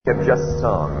We have just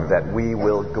sung that we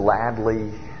will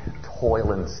gladly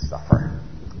toil and suffer.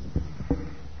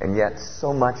 And yet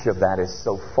so much of that is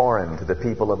so foreign to the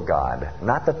people of God.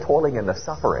 Not the toiling and the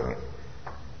suffering,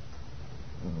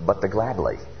 but the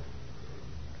gladly.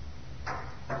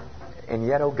 And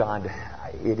yet, oh God,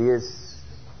 it is,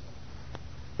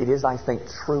 I think,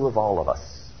 true of all of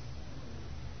us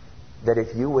that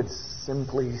if you would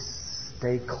simply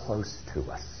stay close to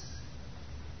us,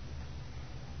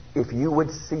 if you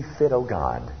would see fit, oh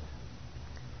God,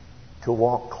 to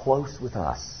walk close with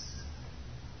us,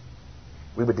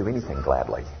 we would do anything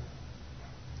gladly.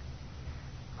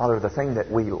 Father, the thing that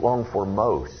we long for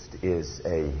most is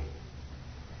a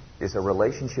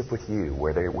relationship with you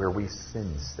where we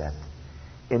sense that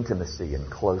intimacy and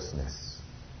closeness.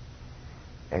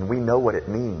 And we know what it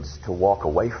means to walk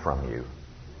away from you.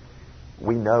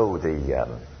 We know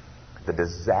the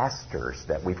disasters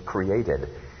that we've created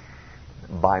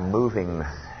by moving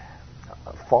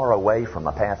far away from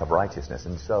the path of righteousness.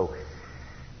 And so,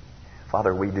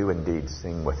 Father, we do indeed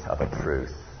sing of a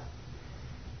truth.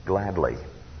 Gladly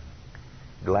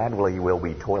will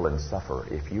we toil and suffer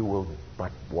if you will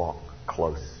but walk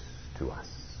close to us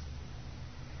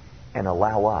and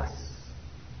allow us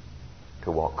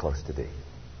to walk close to thee.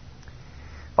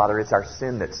 Father, it's our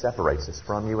sin that separates us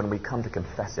from you, and we come to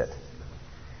confess it.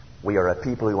 We are a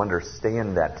people who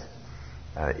understand that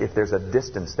if there's a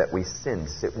distance that we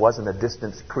sense, it wasn't a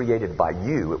distance created by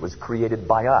you, it was created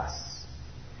by us.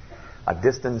 A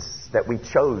distance that we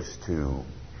chose to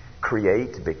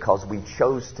create because we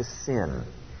chose to sin.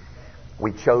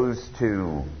 We chose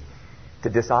to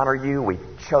dishonor you. We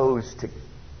chose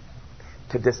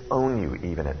to disown you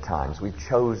even at times. We've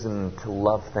chosen to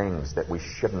love things that we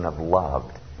shouldn't have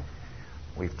loved.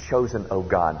 We've chosen, oh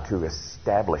God, to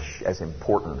establish as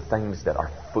important things that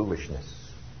are foolishness.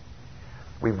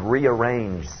 We've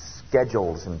rearranged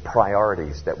schedules and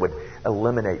priorities that would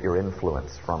eliminate your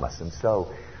influence from us. And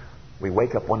so we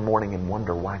wake up one morning and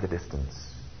wonder, why the distance?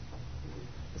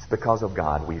 It's because, of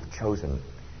God, we've chosen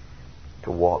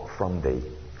to walk from thee.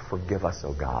 Forgive us,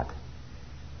 O God.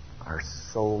 Our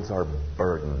souls are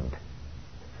burdened.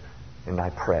 And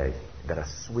I pray that a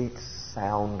sweet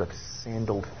sound of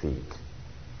sandaled feet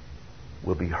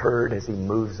will be heard as he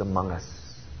moves among us,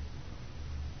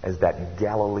 as that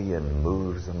Galilean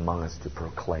moves among us to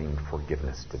proclaim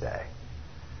forgiveness today.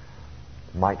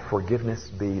 Might forgiveness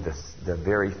be the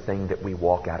very thing that we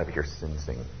walk out of here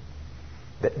sensing.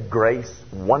 That grace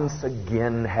once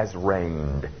again has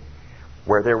reigned.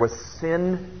 Where there was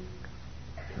sin,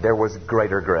 there was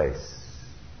greater grace.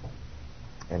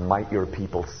 And might your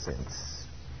people sense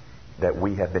that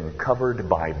we have been covered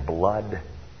by blood,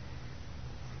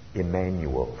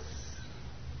 Emmanuel's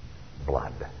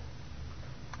blood.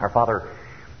 Our Father,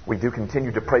 we do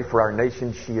continue to pray for our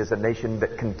nation. She is a nation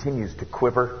that continues to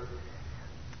quiver.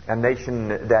 A nation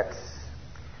that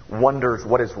wonders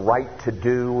what is right to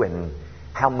do and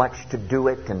how much to do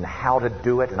it and how to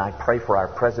do it. And I pray for our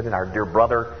president, our dear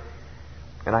brother.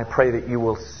 And I pray that you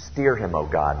will steer him, O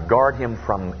God. Guard him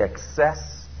from excess.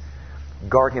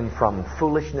 Guard him from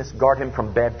foolishness. Guard him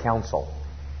from bad counsel.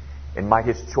 And might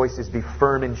his choices be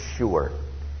firm and sure.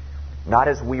 Not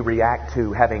as we react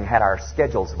to having had our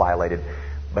schedules violated,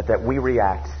 but that we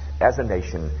react as a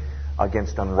nation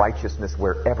against unrighteousness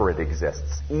wherever it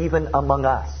exists, even among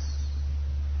us.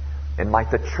 And might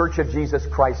the Church of Jesus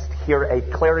Christ hear a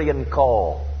clarion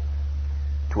call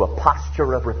to a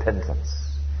posture of repentance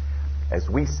as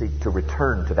we seek to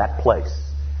return to that place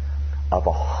of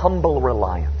a humble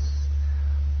reliance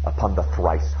upon the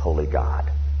thrice holy God.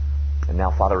 And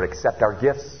now, Father, accept our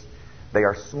gifts. They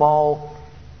are small.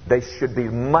 They should be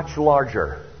much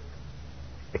larger.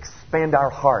 Expand our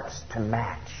hearts to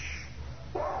match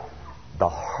the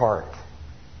heart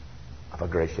of a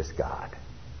gracious God.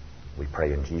 We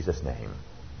pray in Jesus' name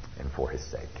and for his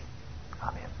sake.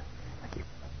 Amen. Thank you.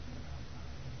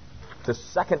 To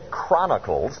 2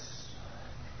 Chronicles,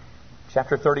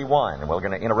 chapter 31. And we're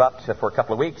going to interrupt for a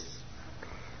couple of weeks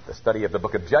the study of the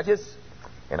book of Judges.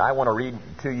 And I want to read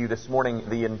to you this morning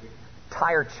the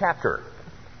entire chapter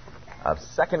of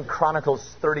 2 Chronicles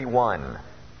 31.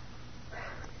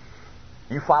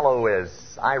 You follow as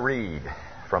I read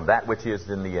from that which is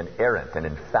in the inerrant and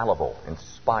infallible,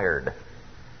 inspired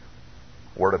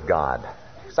Word of God.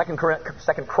 2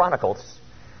 Chronicles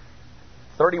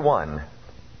 31.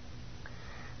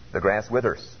 The grass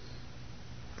withers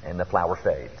and the flower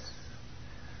fades,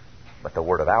 but the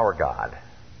word of our God,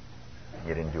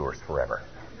 it endures forever.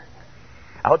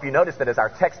 I hope you noticed that as our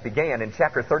text began in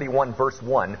chapter 31, verse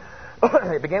 1,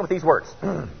 it began with these words.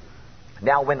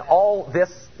 Now when all this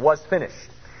was finished,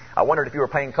 I wondered if you were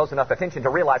paying close enough attention to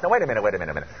realize, now wait a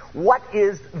minute. What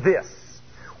is this?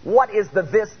 What is the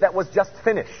this that was just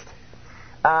finished?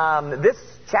 This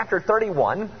chapter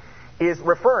 31 is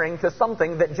referring to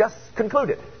something that just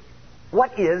concluded.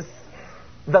 What is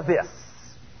the this?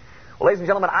 Well, ladies and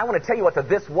gentlemen, I want to tell you what the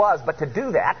this was, but to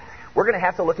do that, we're going to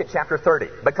have to look at chapter 30,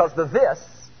 because the this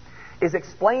is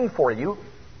explained for you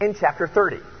in chapter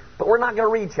 30. But we're not going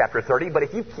to read chapter 30, but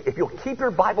if you'll keep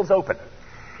your Bibles open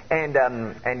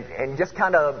and just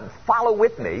kind of follow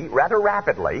with me rather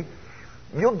rapidly,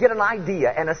 you'll get an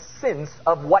idea and a sense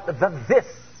of what the this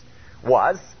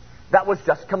was that was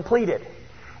just completed.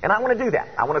 And I want to do that.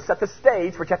 I want to set the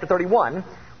stage for chapter 31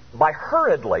 by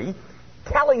hurriedly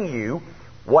telling you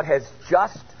what has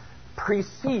just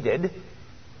preceded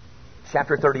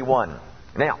chapter 31.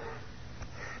 Now,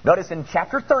 notice in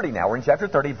chapter 30 now, we're in chapter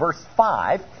 30, verse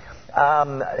 5,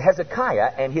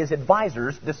 Hezekiah and his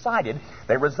advisors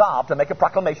they resolved to make a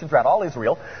proclamation throughout all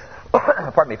Israel,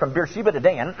 pardon me, from Beersheba to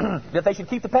Dan, that they should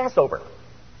keep the Passover,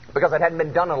 because it hadn't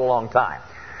been done in a long time.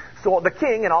 So the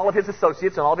king and all of his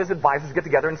associates and all of his advisors get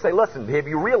together and say, listen, have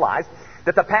you realized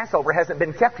that the Passover hasn't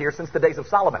been kept here since the days of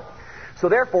Solomon? So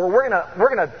therefore, we're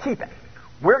going to keep it.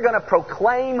 We're going to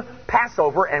proclaim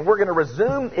Passover, and we're going to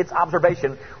resume its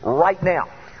observation right now.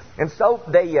 And so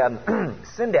they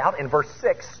send out, in verse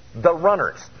 6, the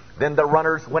runners. Then the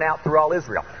runners went out through all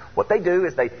Israel. What they do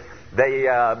is they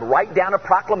write down a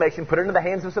proclamation, put it into the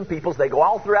hands of some peoples. They go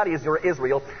all throughout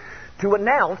Israel to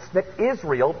announce that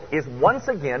Israel is once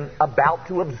again about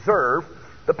to observe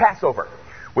the Passover,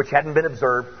 which hadn't been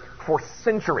observed for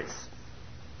centuries.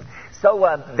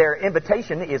 So their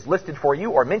invitation is listed for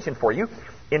you, or mentioned for you,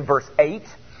 in verse 8.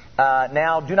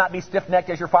 Now, do not be stiff-necked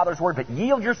as your fathers were, but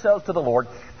yield yourselves to the Lord,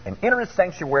 and enter his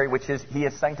sanctuary, which he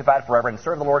has sanctified forever, and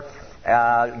serve the Lord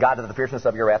God, that the fierceness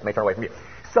of your wrath may turn away from you.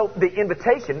 So the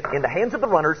invitation in the hands of the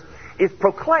runners is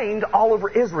proclaimed all over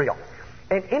Israel.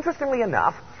 And interestingly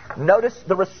enough, notice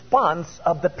the response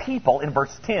of the people in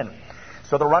verse 10.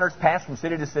 So the runners passed from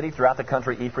city to city throughout the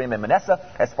country, Ephraim and Manasseh,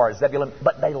 as far as Zebulun,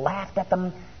 but they laughed at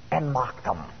them and mocked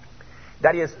them.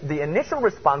 That is, the initial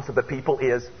response of the people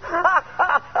is,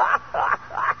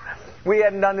 we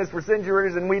hadn't done this for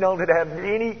centuries, and we don't have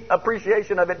any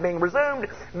appreciation of it being resumed.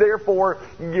 Therefore,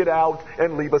 get out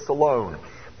and leave us alone.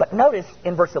 But notice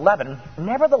in verse 11,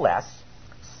 nevertheless,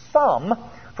 some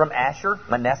from Asher,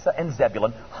 Manasseh, and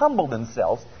Zebulun humbled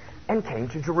themselves and came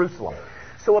to Jerusalem.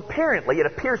 So apparently, it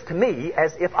appears to me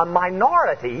as if a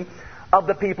minority of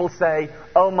the people say,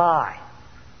 oh my,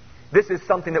 this is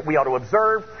something that we ought to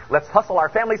observe. Let's hustle our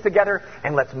families together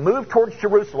and let's move towards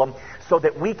Jerusalem so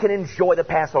that we can enjoy the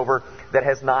Passover that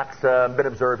has not been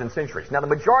observed in centuries. Now, the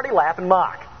majority laugh and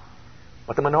mock,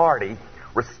 but the minority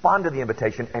respond to the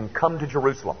invitation and come to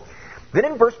Jerusalem. Then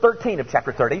in verse 13 of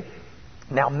chapter 30,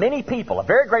 now many people, a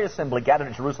very great assembly, gathered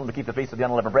at Jerusalem to keep the feast of the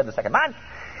unleavened bread the second month,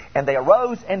 and they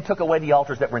arose and took away the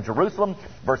altars that were in Jerusalem.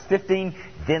 Verse 15,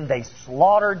 then they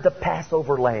slaughtered the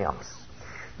Passover lambs.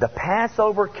 The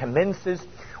Passover commences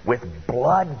with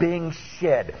blood being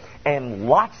shed, and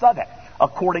lots of it,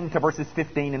 according to verses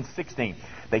 15 and 16.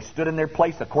 They stood in their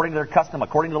place according to their custom,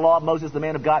 according to the law of Moses, the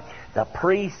man of God. The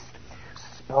priest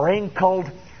sprinkled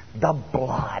the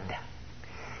blood.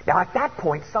 Now, at that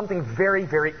point, something very,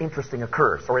 very interesting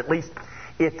occurs, or at least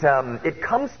it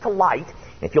comes to light.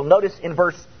 If you'll notice in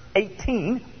verse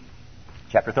 18,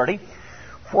 chapter 30,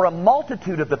 for a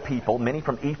multitude of the people, many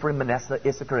from Ephraim, Manasseh,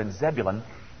 Issachar, and Zebulun,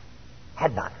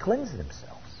 had not cleansed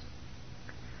themselves.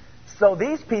 So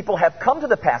these people have come to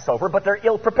the Passover, but they're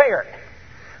ill-prepared.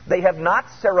 They have not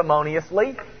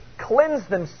ceremoniously cleansed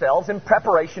themselves in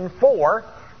preparation for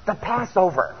the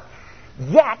Passover.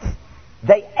 Yet,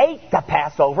 they ate the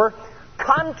Passover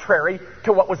contrary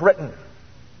to what was written.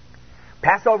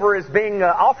 Passover is being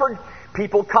offered.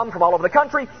 People come from all over the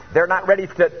country. They're not ready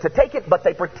to take it, but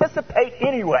they participate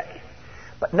anyway.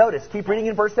 But notice, keep reading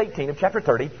in verse 18 of chapter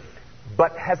 30.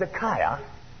 But Hezekiah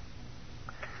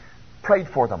prayed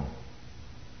for them.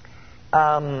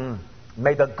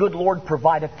 May the good Lord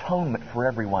provide atonement for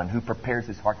everyone who prepares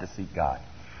his heart to seek God.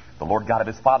 The Lord God of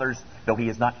his fathers, though he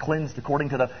is not cleansed according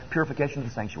to the purification of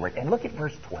the sanctuary. And look at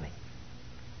verse 20.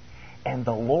 And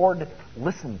the Lord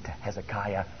listened to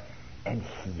Hezekiah and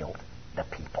healed the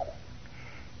people.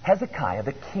 Hezekiah,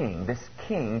 the king, this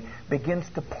king, begins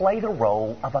to play the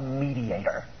role of a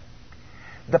mediator.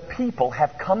 The people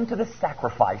have come to the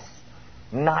sacrifice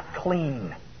not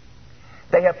clean.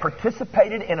 They have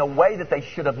participated in a way that they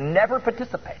should have never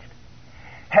participated.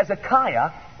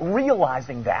 Hezekiah,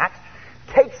 realizing that,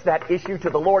 takes that issue to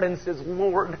the Lord and says,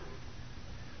 Lord,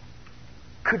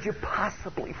 could you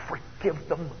possibly forgive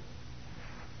them?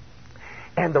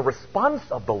 And the response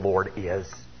of the Lord is,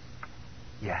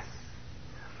 yes.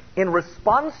 In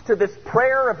response to this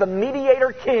prayer of the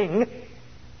mediator king,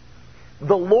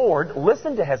 the Lord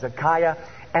listened to Hezekiah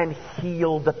and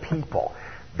healed the people.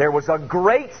 There was a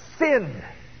great sin,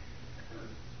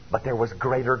 but there was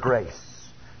greater grace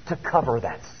to cover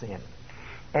that sin.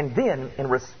 And then, in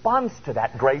response to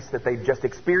that grace that they've just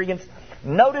experienced,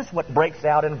 notice what breaks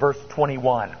out in verse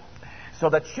 21. So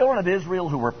the children of Israel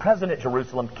who were present at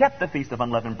Jerusalem kept the Feast of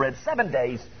Unleavened Bread 7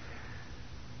 days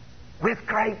with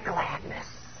great gladness.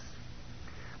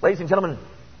 Ladies and gentlemen,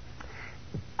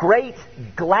 great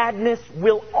gladness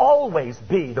will always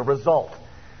be the result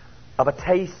of a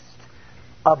taste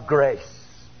of grace.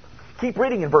 Keep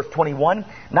reading in verse 21.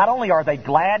 Not only are they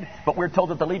glad, but we're told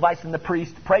that the Levites and the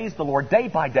priests praised the Lord day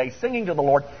by day, singing to the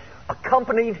Lord,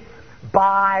 accompanied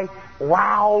by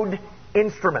loud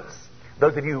instruments.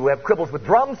 Those of you who have quibbles with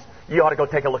drums, you ought to go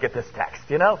take a look at this text,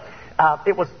 you know.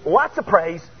 It was lots of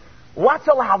praise, lots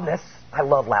of loudness. I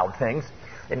love loud things.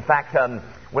 In fact,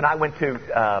 when I went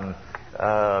to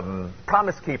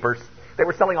Promise Keepers, they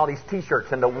were selling all these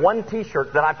T-shirts, and the one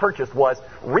T-shirt that I purchased was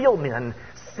 "Real Men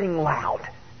Sing Loud."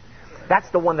 That's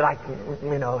the one that I,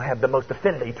 have the most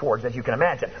affinity towards, as you can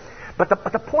imagine. But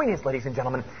the point is, ladies and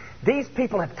gentlemen, these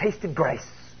people have tasted grace.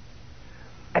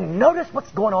 And notice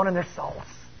what's going on in their souls.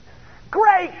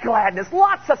 Great gladness,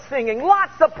 lots of singing,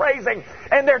 lots of praising,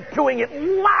 and they're doing it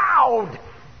loud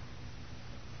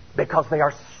because they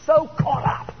are so caught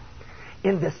up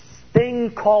in this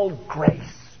thing called grace.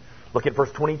 Look at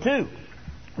verse 22.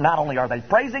 Not only are they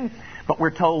praising, but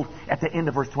we're told at the end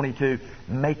of verse 22,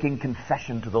 making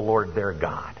confession to the Lord their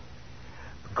God.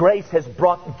 Grace has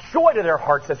brought joy to their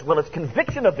hearts as well as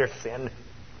conviction of their sin.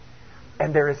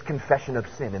 And there is confession of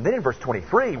sin. And then in verse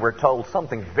 23, we're told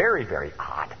something very, very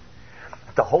odd.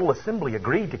 The whole assembly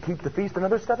agreed to keep the feast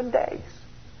another 7 days.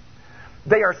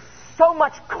 They are so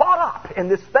much caught up in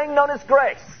this thing known as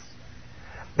grace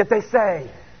that they say,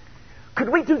 could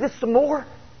we do this some more?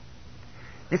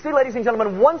 You see, ladies and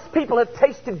gentlemen, once people have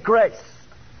tasted grace,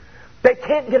 they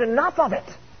can't get enough of it.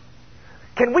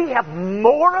 Can we have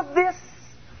more of this?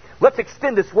 Let's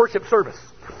extend this worship service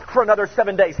for another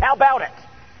 7 days. How about it?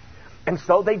 And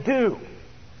so they do.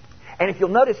 And if you'll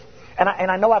notice, and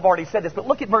I know I've already said this, but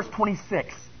look at verse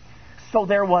 26. So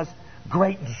there was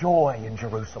great joy in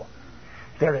Jerusalem.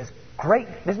 There's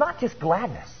not just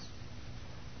gladness.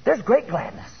 There's great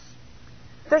gladness.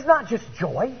 There's not just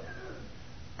joy.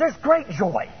 There's great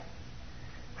joy.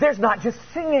 There's not just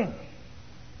singing.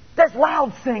 There's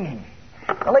loud singing.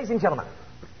 Now, ladies and gentlemen,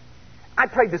 I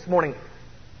prayed this morning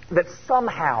that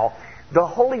somehow the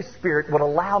Holy Spirit would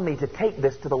allow me to take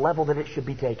this to the level that it should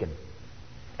be taken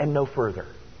and no further.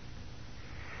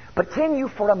 But can you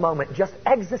for a moment just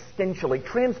existentially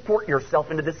transport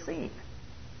yourself into the scene?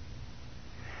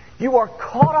 You are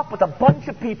caught up with a bunch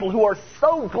of people who are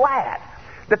so glad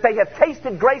that they have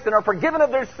tasted grace and are forgiven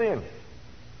of their sin.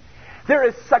 There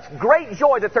is such great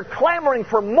joy that they're clamoring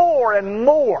for more and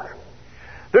more.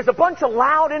 There's a bunch of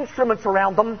loud instruments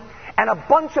around them and a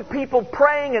bunch of people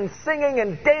praying and singing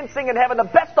and dancing and having the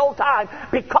best old time.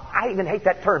 Because I even hate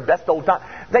that term, best old time.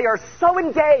 They are so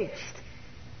engaged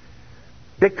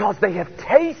because they have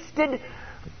tasted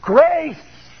grace.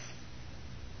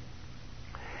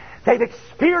 They've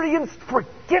experienced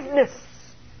forgiveness.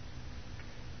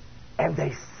 And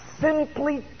they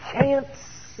simply can't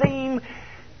seem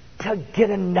to get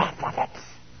enough of it.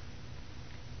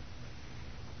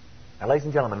 Now, ladies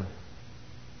and gentlemen,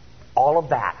 all of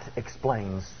that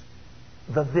explains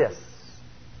the this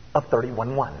of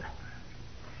 31:1.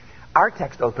 Our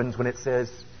text opens when it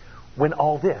says, when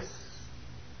all this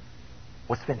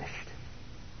was finished.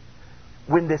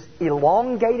 When this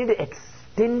elongated,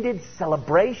 extended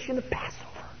celebration of Passover,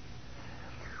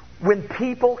 when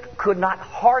people could not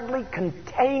hardly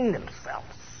contain themselves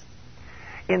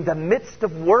in the midst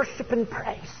of worship and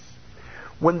praise,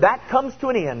 when that comes to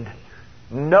an end,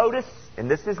 notice, and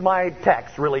this is my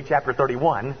text, really, chapter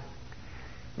 31,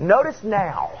 notice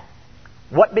now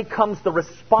what becomes the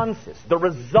responses, the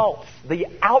results, the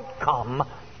outcome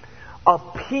of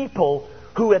people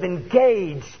who have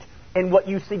engaged in what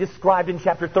you see described in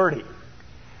chapter 30.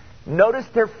 Notice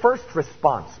their first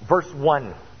response, verse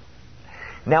 1.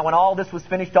 Now when all this was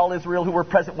finished, all Israel who were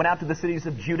present went out to the cities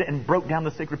of Judah and broke down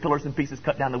the sacred pillars in pieces,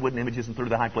 cut down the wooden images, and threw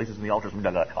the high places and the altars, and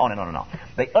on and on and on.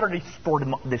 They utterly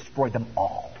destroyed them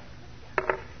all.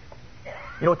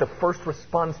 You know what the first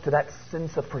response to that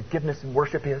sense of forgiveness and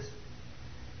worship is?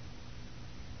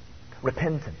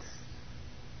 Repentance.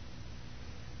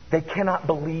 They cannot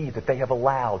believe that they have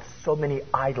allowed so many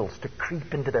idols to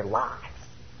creep into their lives.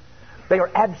 They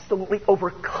are absolutely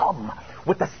overcome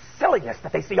with the silliness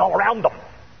that they see all around them.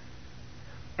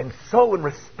 And so in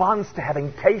response to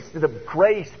having tasted of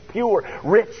grace, pure,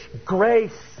 rich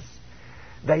grace,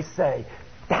 they say,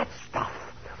 that stuff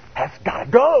has got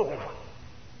to go.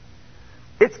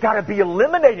 It's got to be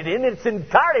eliminated in its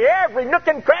entirety. Every nook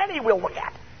and cranny we'll look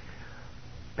at.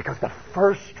 Because the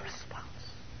first response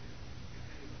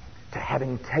to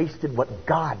having tasted what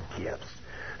God gives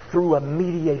through a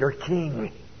mediator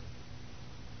king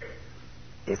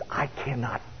is, I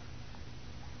cannot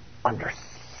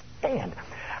understand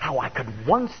how I could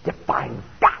once define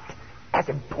that as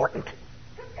important.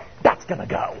 That's going to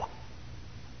go.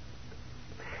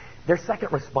 Their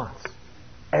second response,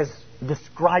 as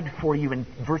described for you in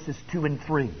verses 2 and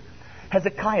 3.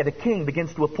 Hezekiah, the king,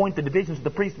 begins to appoint the divisions of the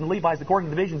priests and the Levites according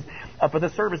to the divisions for the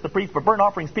service, the priests for burnt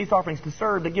offerings, peace offerings, to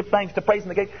serve, to give thanks, to praise in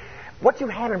the gate. What you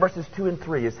have in verses 2 and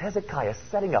 3 is Hezekiah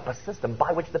setting up a system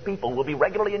by which the people will be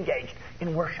regularly engaged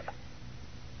in worship.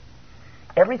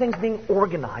 Everything's being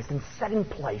organized and set in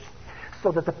place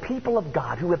so that the people of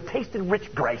God who have tasted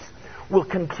rich grace will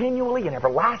continually and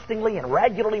everlastingly and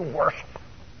regularly worship.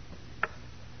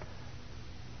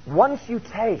 Once you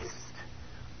taste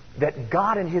that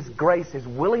God in His grace is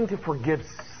willing to forgive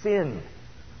sin,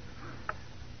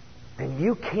 then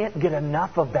you can't get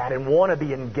enough of that and want to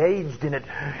be engaged in it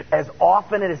as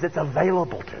often as it's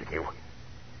available to you.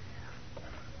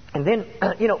 And then,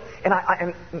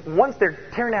 and once they're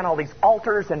tearing down all these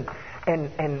altars and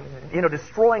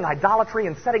destroying idolatry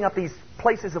and setting up these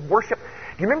places of worship,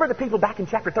 do you remember the people back in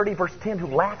chapter 30, verse 10, who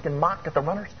laughed and mocked at the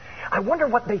runners? I wonder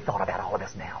what they thought about all of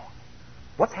this now.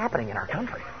 What's happening in our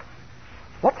country?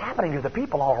 What's happening to the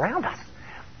people all around us?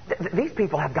 These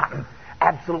people have gotten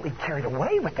absolutely carried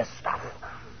away with this stuff.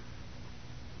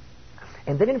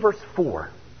 And then in verse 4,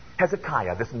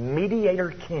 Hezekiah, this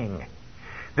mediator king,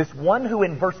 this one who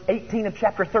in verse 18 of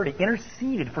chapter 30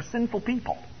 interceded for sinful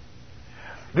people.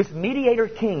 This mediator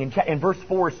king in verse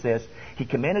 4 says, he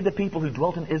commanded the people who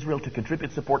dwelt in Israel to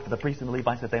contribute support for the priests and the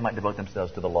Levites that they might devote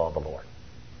themselves to the law of the Lord.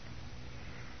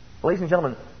 Ladies and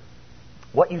gentlemen,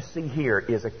 what you see here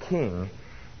is a king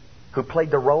who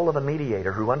played the role of a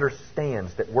mediator, who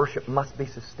understands that worship must be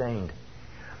sustained,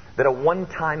 that a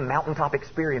one-time mountaintop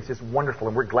experience is wonderful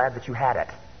and we're glad that you had it.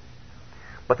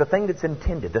 But the thing that's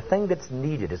intended, the thing that's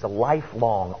needed is a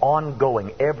lifelong,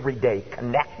 ongoing, everyday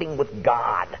connecting with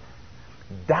God.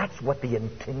 That's what the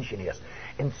intention is.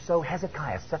 And so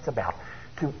Hezekiah sets about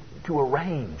to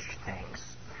arrange things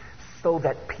so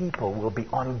that people will be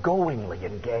ongoingly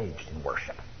engaged in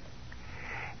worship.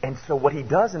 And so what he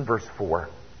does in verse 4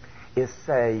 is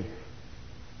say,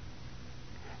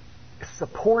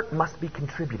 support must be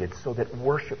contributed so that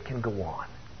worship can go on.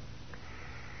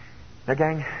 Now,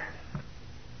 gang,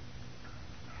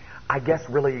 I guess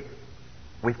really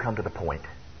we've come to the point.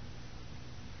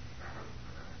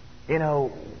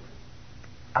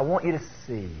 I want you to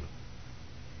see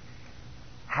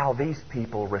how these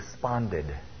people responded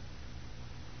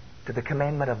to the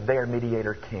commandment of their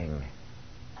mediator king.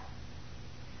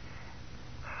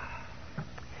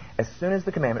 As soon as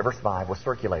the commandment, verse 5, was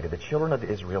circulated, the children of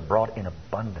Israel brought in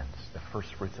abundance the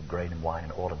first fruits of grain and wine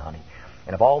and oil and honey,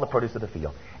 and of all the produce of the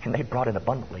field. And they brought in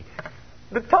abundantly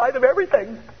the tithe of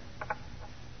everything.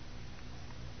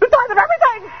 The tithe of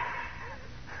everything!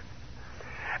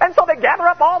 And so they gather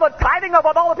up all the tithing of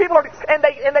what all the people are, and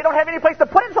they don't have any place to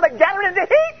put it, so they gather it into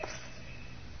heaps.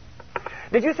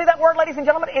 Did you see that word, ladies and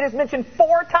gentlemen? It is mentioned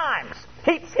 4 times.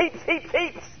 Heaps, heaps, heaps,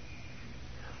 heaps.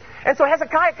 And so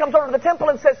Hezekiah comes over to the temple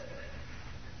and says,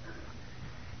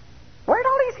 where did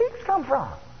all these heaps come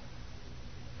from?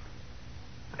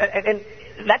 And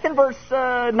that's in verse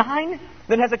 9.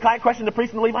 Then Hezekiah questioned the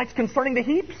priests and the Levites concerning the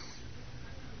heaps.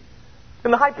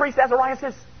 And the high priest Azariah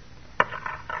says,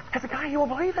 Hezekiah, you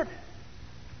won't believe it.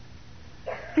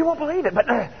 You won't believe it. But,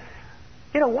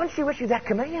 once you issued that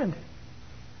command,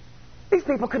 these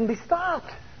people couldn't be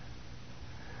stopped.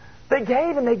 They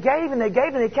gave and they gave and they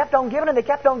gave and they kept on giving and they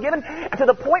kept on giving to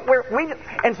the point where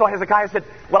and so Hezekiah said,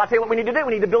 well, I'll tell you what we need to do.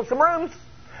 We need to build some rooms.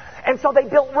 And so they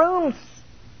built rooms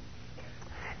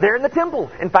there in the temple.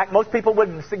 In fact, most people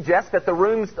would suggest that the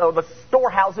rooms, the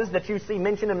storehouses that you see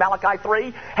mentioned in Malachi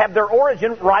 3 have their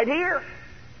origin right here.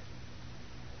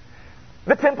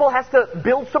 The temple has to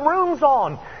build some rooms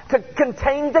to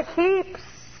contain the heaps.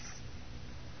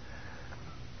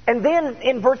 And then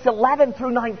in verse 11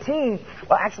 through 19,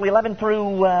 well, actually 11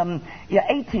 through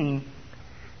 18,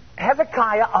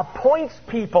 Hezekiah appoints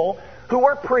people who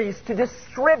are priests to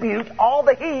distribute all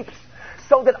the heaps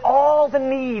so that all the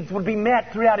needs would be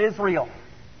met throughout Israel.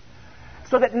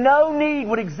 So that no need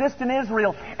would exist in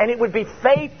Israel, and it would be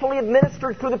faithfully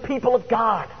administered through the people of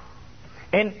God.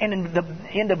 And in the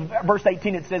end of verse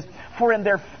 18 it says, for in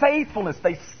their faithfulness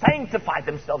they sanctified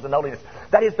themselves in holiness.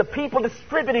 That is, the people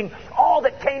distributing all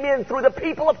that came in through the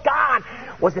people of God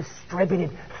was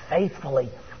distributed faithfully,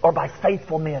 or by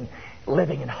faithful men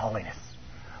living in holiness.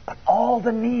 But all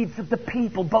the needs of the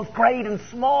people, both great and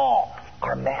small,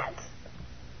 are met.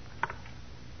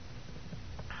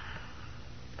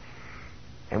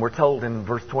 And we're told in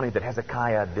verse 20 that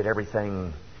Hezekiah did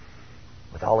everything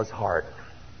with all his heart.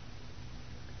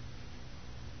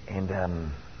 And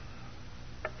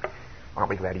aren't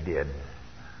we glad he did?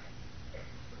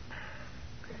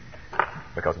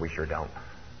 Because we sure don't.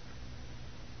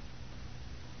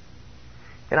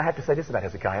 And I have to say this about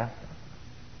Hezekiah.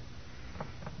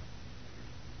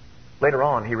 Later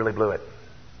on, he really blew it.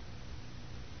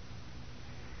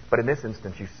 But in this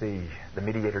instance, you see the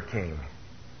mediator king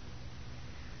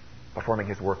performing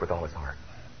his work with all his heart.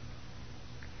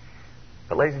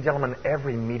 But ladies and gentlemen,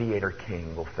 every mediator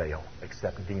king will fail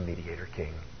except the mediator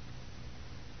king.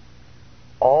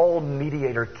 All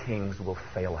mediator kings will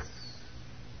fail us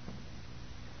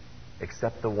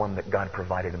except the one that God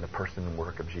provided in the person and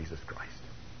work of Jesus Christ.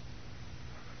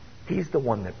 He's the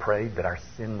one that prayed that our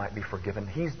sin might be forgiven.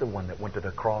 He's the one that went to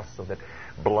the cross so that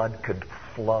blood could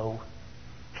flow.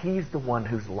 He's the one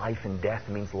whose life and death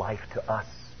means life to us.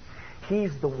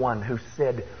 He's the one who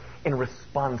said in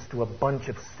response to a bunch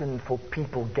of sinful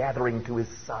people gathering to his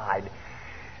side,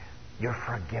 "You're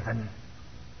forgiven."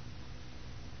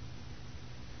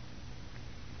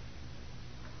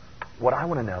 What I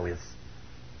want to know is,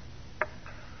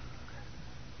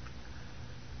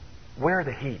 where are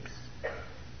the Heaps?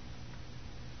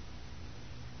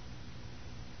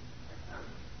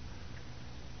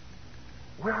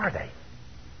 Where are they?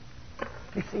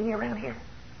 You see any around here?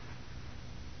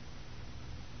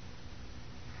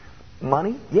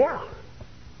 Money? Yeah.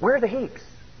 Where are the Heaps?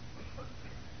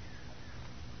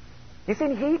 You see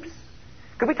any Heaps?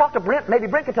 Could we talk to Brent? Maybe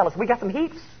Brent could tell us. We got some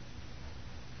Heaps?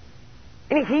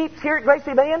 Any Heaps here at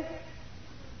Gracie Band?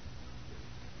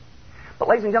 But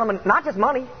ladies and gentlemen, not just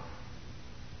money.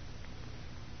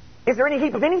 Is there any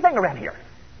heap of anything around here?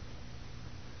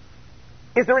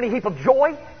 Is there any heap of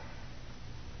joy?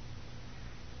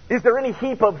 Is there any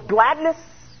heap of gladness,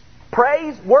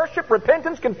 praise, worship,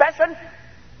 repentance, confession?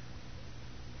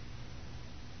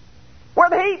 Where are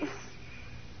the Heaps?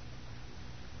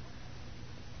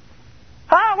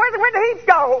 Huh? Where'd the Heaps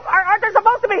go? Aren't there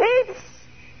supposed to be Heaps?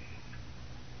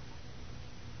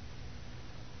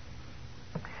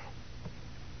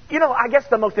 You know, I guess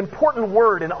the most important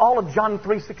word in all of John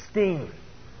 3:16.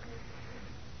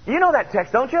 You know that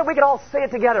text, don't you? We could all say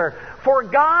it together. For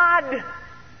God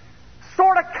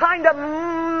sort of, kind of,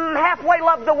 halfway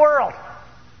loved the world.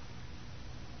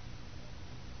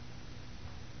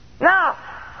 Now,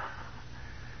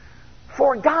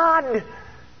 for God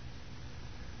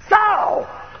so.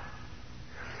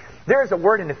 There's a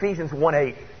word in Ephesians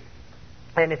 1:8.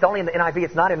 And it's only in the NIV.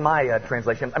 It's not in my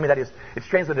translation. I mean, that is, it's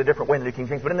translated a different way in the New King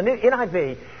James. But in the new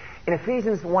NIV, in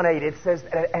Ephesians 1:8, it says,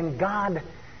 and God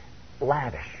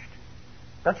lavished.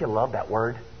 Don't you love that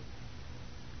word?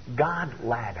 God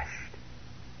lavished.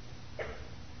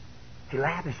 He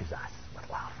lavishes us with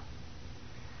love.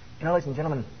 You know, ladies and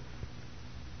gentlemen,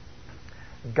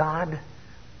 God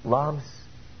loves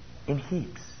in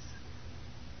heaps.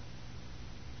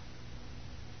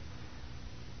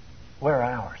 Where are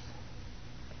ours?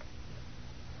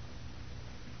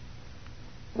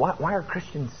 Why are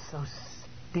Christians so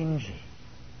stingy?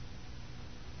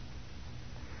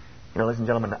 You know, ladies and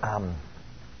gentlemen,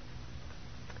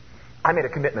 I made a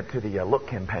commitment to the Look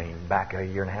campaign back a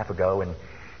year and a half ago,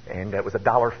 and it was a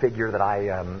dollar figure that I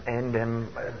and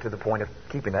am to the point of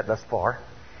keeping that thus far.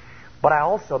 But I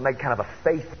also made kind of a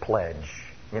faith pledge.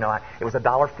 You know, it was a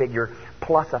dollar figure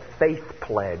plus a faith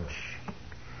pledge.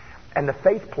 And the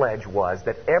faith pledge was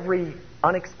that every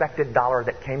unexpected dollar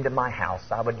that came to my house,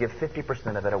 I would give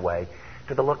 50% of it away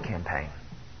to the Look campaign.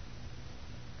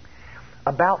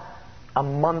 About a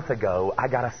month ago, I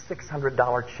got a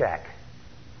 $600 check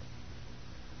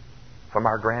from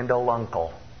our grand old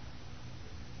uncle.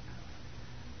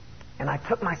 And I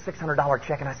took my $600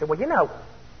 check and I said, well, you know,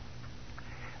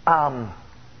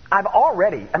 I've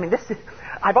already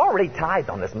tithed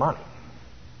on this money.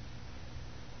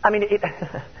 I mean,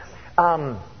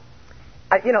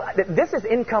 this is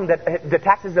income that the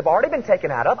taxes have already been taken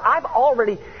out of. I've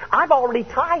already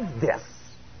tithed this.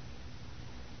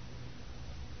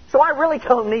 So I really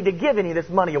don't need to give any of this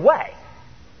money away.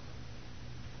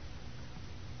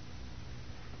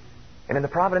 And in the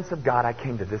providence of God, I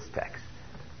came to this text.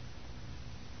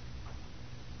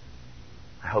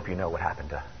 I hope you know what happened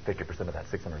to 50% of that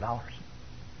 $600.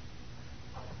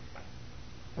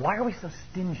 Why are we so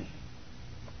stingy?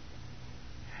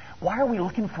 Why are we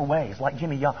looking for ways, like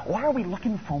Jimmy Young, why are we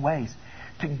looking for ways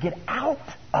to get out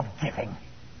of giving?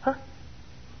 Huh?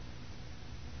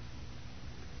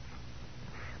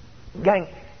 Gang,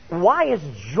 why is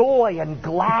joy and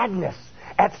gladness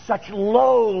at such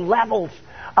low levels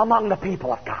among the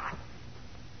people of God?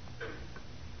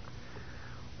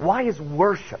 Why is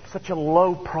worship such a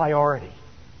low priority?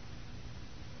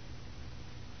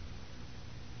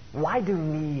 Why do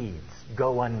needs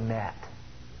go unmet?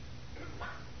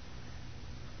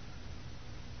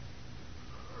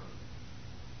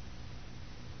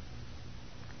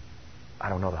 I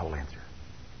don't know the whole answer.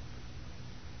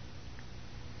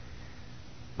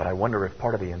 But I wonder if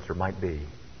part of the answer might be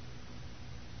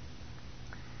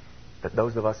that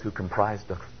those of us who comprise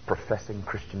the professing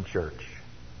Christian church,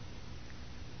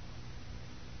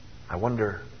 I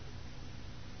wonder,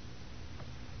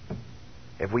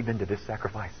 have we been to this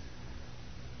sacrifice?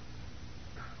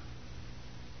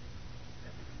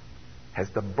 Has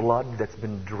the blood that's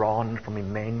been drawn from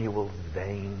Emmanuel's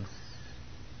veins,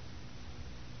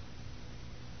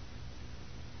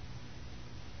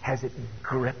 has it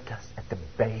gripped us at the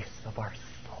base of our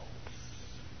souls?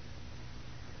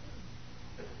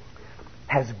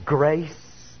 Has grace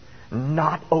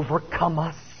not overcome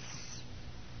us?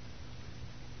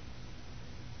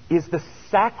 Is the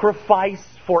sacrifice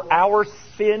for our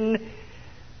sin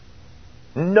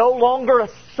no longer a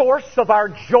source of our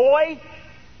joy?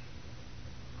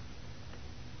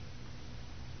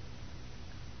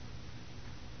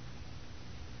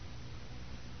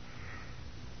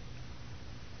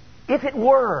 If it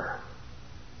were,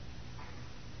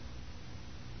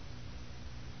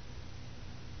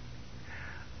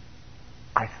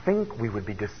 I think we would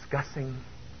be discussing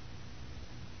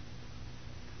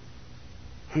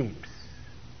Heaps.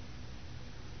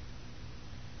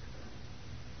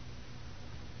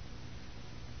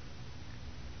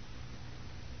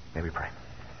 May we pray.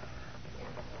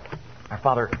 Our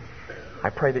Father, I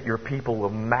pray that your people will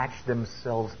match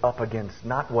themselves up against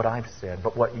not what I've said,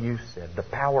 but what you've said. The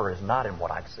power is not in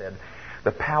what I've said.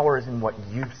 The power is in what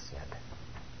you've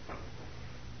said.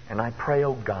 And I pray,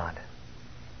 oh God,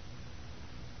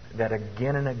 that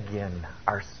again and again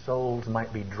our souls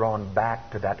might be drawn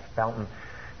back to that fountain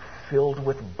filled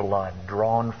with blood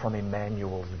drawn from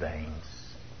Emmanuel's veins.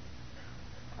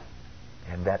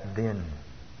 And that then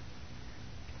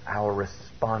our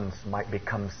response might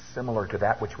become similar to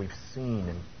that which we've seen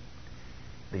in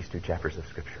these two chapters of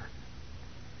Scripture.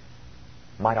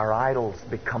 Might our idols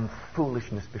become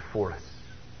foolishness before us.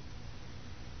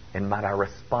 And might our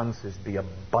responses be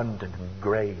abundant and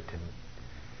great and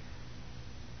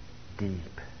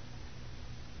deep.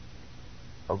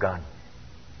 Oh God,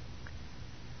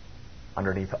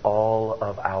 underneath all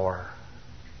of our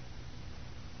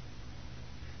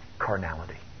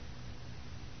carnality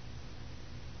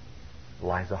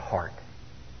lies a heart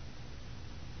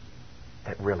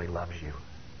that really loves you.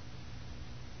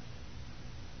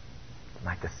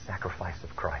 Might the sacrifice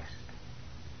of Christ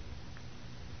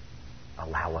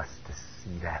allow us to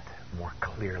see that more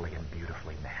clearly and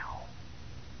beautifully now.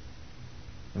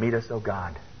 Meet us, O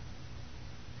God,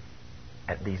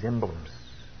 at these emblems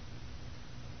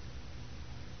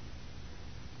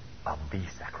of the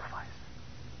sacrifice.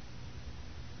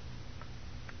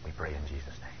 We pray in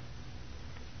Jesus'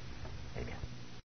 name. Amen.